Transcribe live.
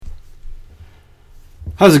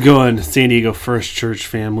How's it going, San Diego First Church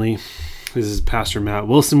family? This is Pastor Matt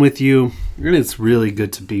Wilson with you, and it's really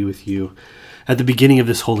good to be with you at the beginning of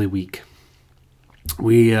this Holy Week.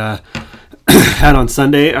 We had on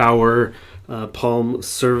Sunday our Palm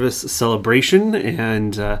service celebration,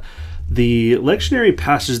 and the lectionary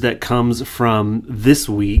passage that comes from this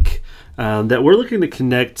week that we're looking to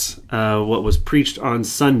connect what was preached on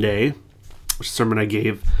Sunday, which sermon I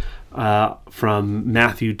gave from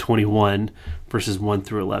Matthew 21, verses 1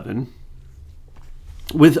 through 11,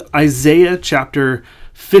 with Isaiah chapter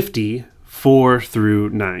 50, 4 through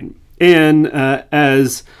 9. And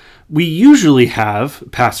as we usually have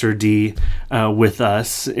Pastor D with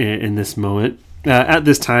us in this moment, at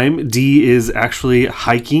this time, D is actually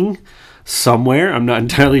hiking somewhere. I'm not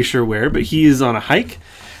entirely sure where, but he is on a hike.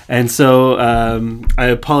 And so I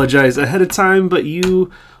apologize ahead of time, but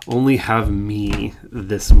you only have me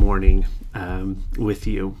this morning with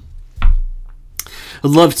you. I'd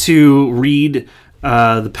love to read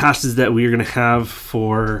the passages that we are going to have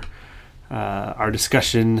for our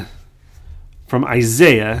discussion from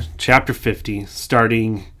Isaiah chapter 50,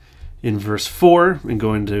 starting in verse 4 and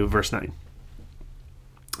going to verse 9.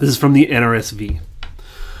 This is from the NRSV.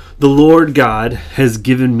 The Lord God has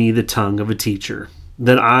given me the tongue of a teacher,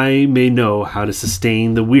 that I may know how to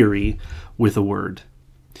sustain the weary with a word.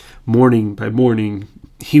 Morning by morning,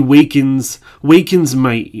 he wakens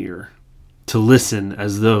my ear to listen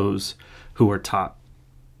as those who are taught.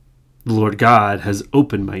 The Lord God has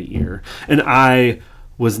opened my ear, and I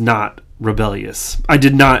was not rebellious. I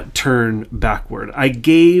did not turn backward. I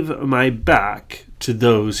gave my back to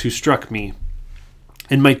those who struck me,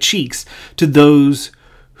 and my cheeks to those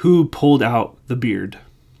who pulled out the beard.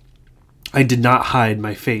 I did not hide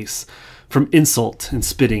my face from insult and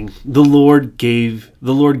spitting. The Lord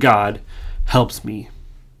God helps me.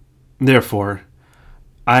 Therefore,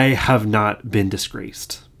 I have not been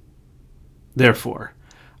disgraced. Therefore,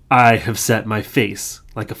 I have set my face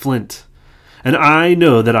like a flint, and I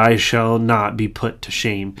know that I shall not be put to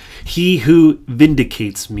shame. He who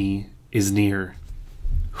vindicates me is near.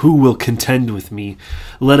 Who will contend with me?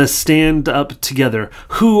 Let us stand up together.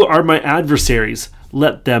 Who are my adversaries?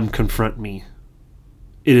 Let them confront me.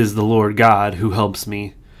 It is the Lord God who helps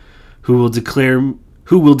me. Who will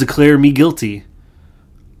declare me guilty?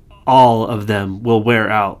 All of them will wear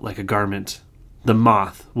out like a garment. The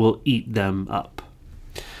moth will eat them up.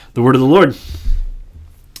 The word of the Lord.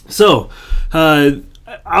 So,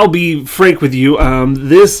 I'll be frank with you.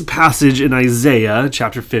 This passage in Isaiah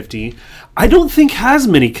chapter 50, I don't think has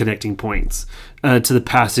many connecting points to the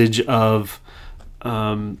passage of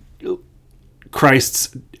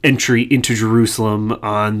Christ's entry into Jerusalem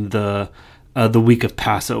on the week of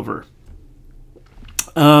Passover.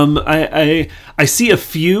 I see a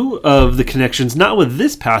few of the connections, not with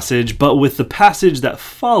this passage, but with the passage that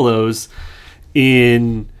follows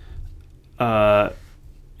in the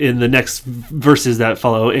next verses that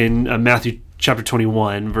follow in Matthew chapter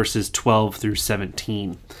 21, verses 12 through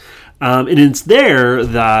 17. And it's there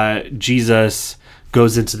that Jesus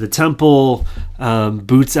goes into the temple,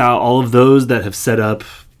 boots out all of those that have set up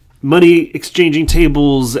money exchanging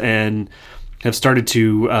tables and have started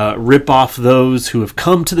to rip off those who have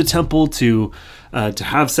come to the temple to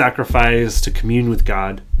have sacrifice, to commune with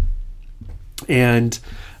God. And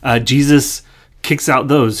Jesus kicks out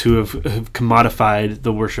those who have commodified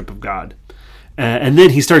the worship of God. And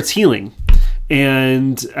then he starts healing.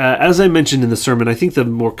 And as I mentioned in the sermon, I think the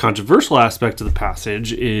more controversial aspect of the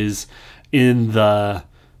passage is in the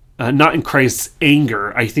not in Christ's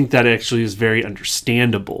anger. I think that actually is very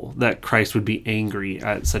understandable that Christ would be angry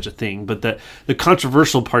at such a thing. But the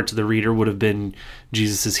controversial part to the reader would have been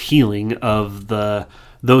Jesus' healing of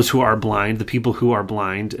those who are blind, the people who are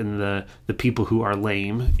blind, and the people who are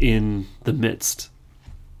lame in the midst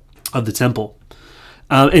of the temple.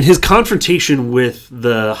 And his confrontation with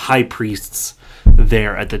the high priests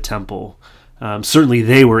there at the temple. Certainly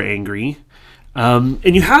they were angry.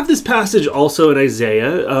 And you have this passage also in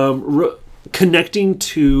Isaiah connecting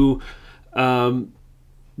to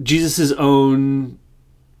Jesus' own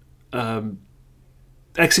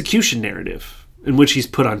execution narrative, in which he's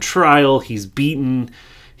put on trial, he's beaten,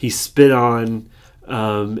 he's spit on,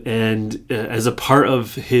 and as a part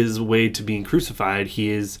of his way to being crucified, he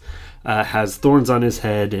has thorns on his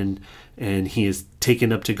head, and he is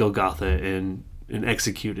taken up to Golgotha and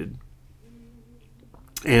executed.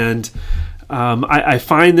 And I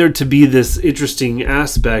find there to be this interesting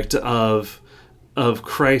aspect of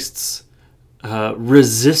Christ's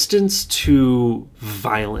resistance to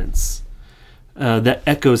violence that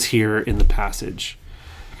echoes here in the passage.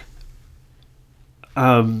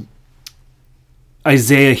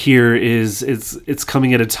 Isaiah here it's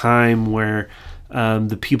coming at a time where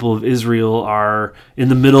the people of Israel are in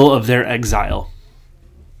the middle of their exile,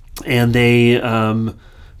 and they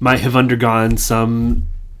might have undergone some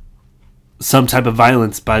type of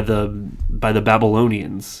violence by the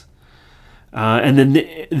Babylonians, and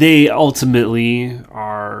then they ultimately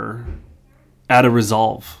are at a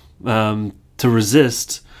resolve to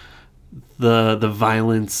resist the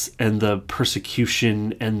violence and the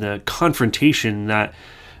persecution and the confrontation that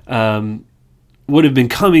would have been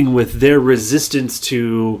coming with their resistance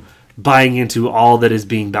to buying into all that is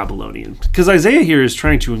being Babylonian. Because Isaiah here is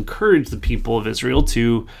trying to encourage the people of Israel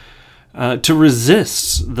to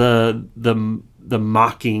resist the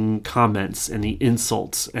mocking comments and the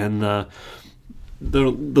insults and the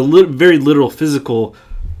very literal physical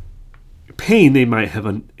pain they might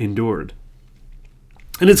have endured.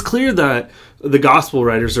 And it's clear that the gospel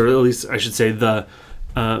writers, or at least I should say the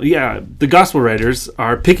gospel writers,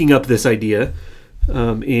 are picking up this idea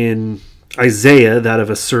in Isaiah, that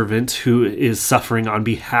of a servant who is suffering on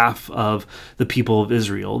behalf of the people of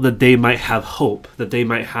Israel, that they might have hope, that they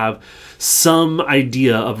might have some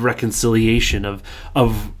idea of reconciliation,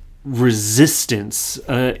 of resistance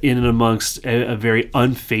in and amongst a very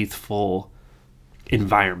unfaithful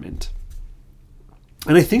environment.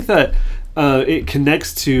 And I think that it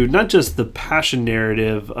connects to not just the passion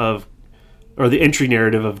narrative or the entry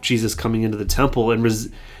narrative of Jesus coming into the temple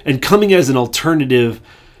and coming as an alternative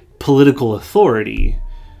political authority,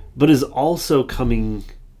 but is also coming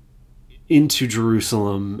into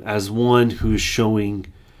Jerusalem as one who is showing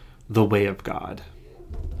the way of God,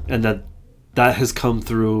 and that has come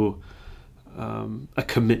through a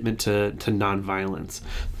commitment to nonviolence.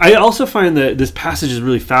 I also find that this passage is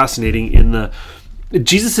really fascinating.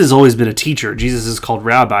 Jesus has always been a teacher. Jesus is called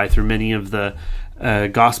rabbi through many of the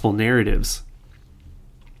gospel narratives.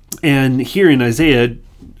 And here in Isaiah,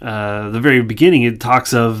 the very beginning, it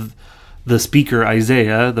talks of the speaker,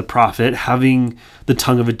 Isaiah, the prophet, having the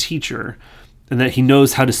tongue of a teacher, and that he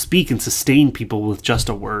knows how to speak and sustain people with just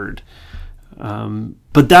a word.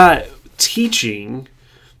 But that teaching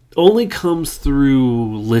only comes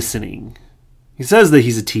through listening. He says that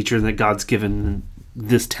he's a teacher and that God's given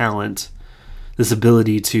this talent, this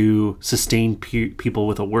ability to sustain people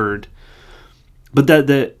with a word. But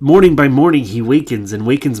that morning by morning he wakens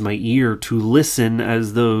my ear to listen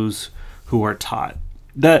as those who are taught.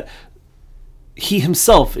 That he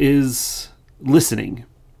himself is listening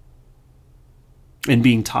and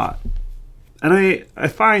being taught. And I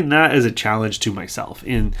find that as a challenge to myself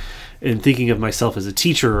in thinking of myself as a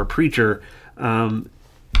teacher or a preacher.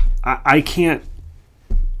 I can't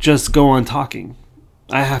just go on talking.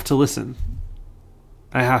 I have to listen.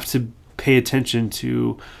 I have to pay attention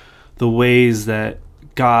to the ways that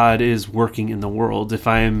God is working in the world if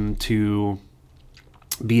I am to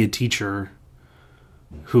be a teacher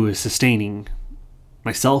who is sustaining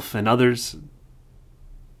myself and others,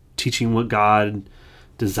 teaching what God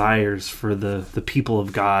desires for the people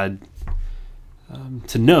of God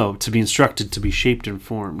to know, to be instructed, to be shaped and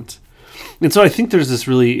formed. And so I think there's this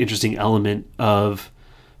really interesting element of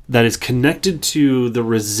that is connected to the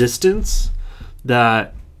resistance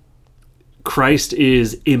that Christ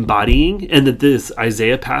is embodying, and that this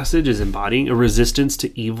Isaiah passage is embodying a resistance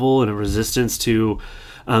to evil and a resistance to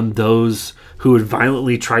those who would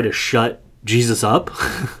violently try to shut Jesus up,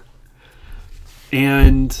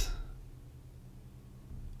 and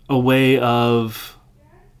a way of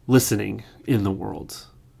listening in the world,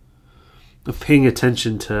 of paying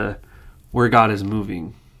attention to where God is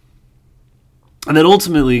moving. And then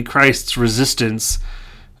ultimately Christ's resistance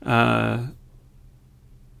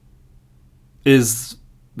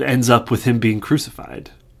ends up with him being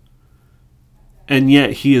crucified. And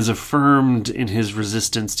yet he is affirmed in his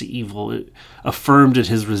resistance to evil, affirmed in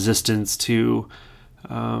his resistance to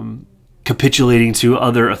capitulating to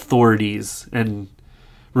other authorities and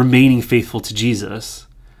remaining faithful to Jesus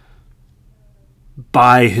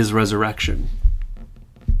by his resurrection.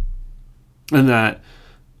 And that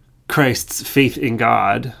Christ's faith in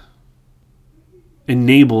God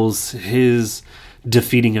enables his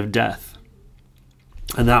defeating of death.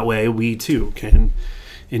 And that way we too can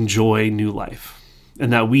enjoy new life.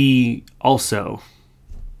 And that we also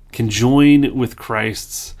can join with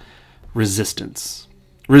Christ's resistance.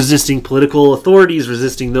 Resisting political authorities,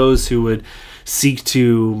 resisting those who would seek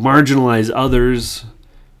to marginalize others,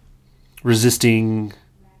 resisting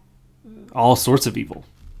all sorts of evil,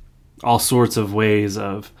 all sorts of ways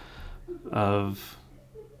of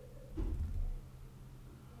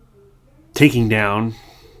taking down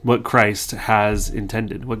what Christ has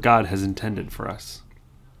intended, what God has intended for us.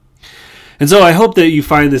 And so I hope that you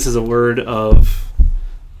find this as a word of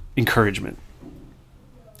encouragement.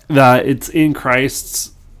 That it's in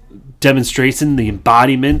Christ's demonstration, the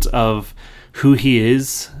embodiment of who he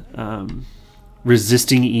is,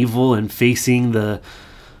 resisting evil and facing the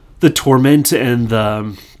torment and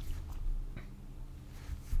the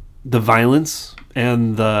violence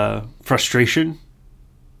and the frustration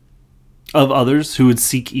of others who would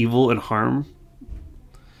seek evil and harm.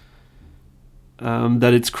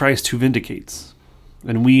 That it's Christ who vindicates,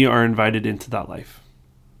 and we are invited into that life.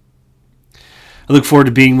 I look forward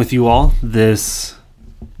to being with you all this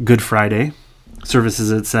Good Friday.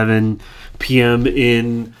 Services at 7 p.m.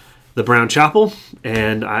 in the Brown Chapel,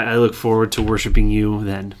 and I look forward to worshiping you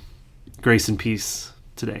then. Grace and peace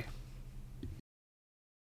today.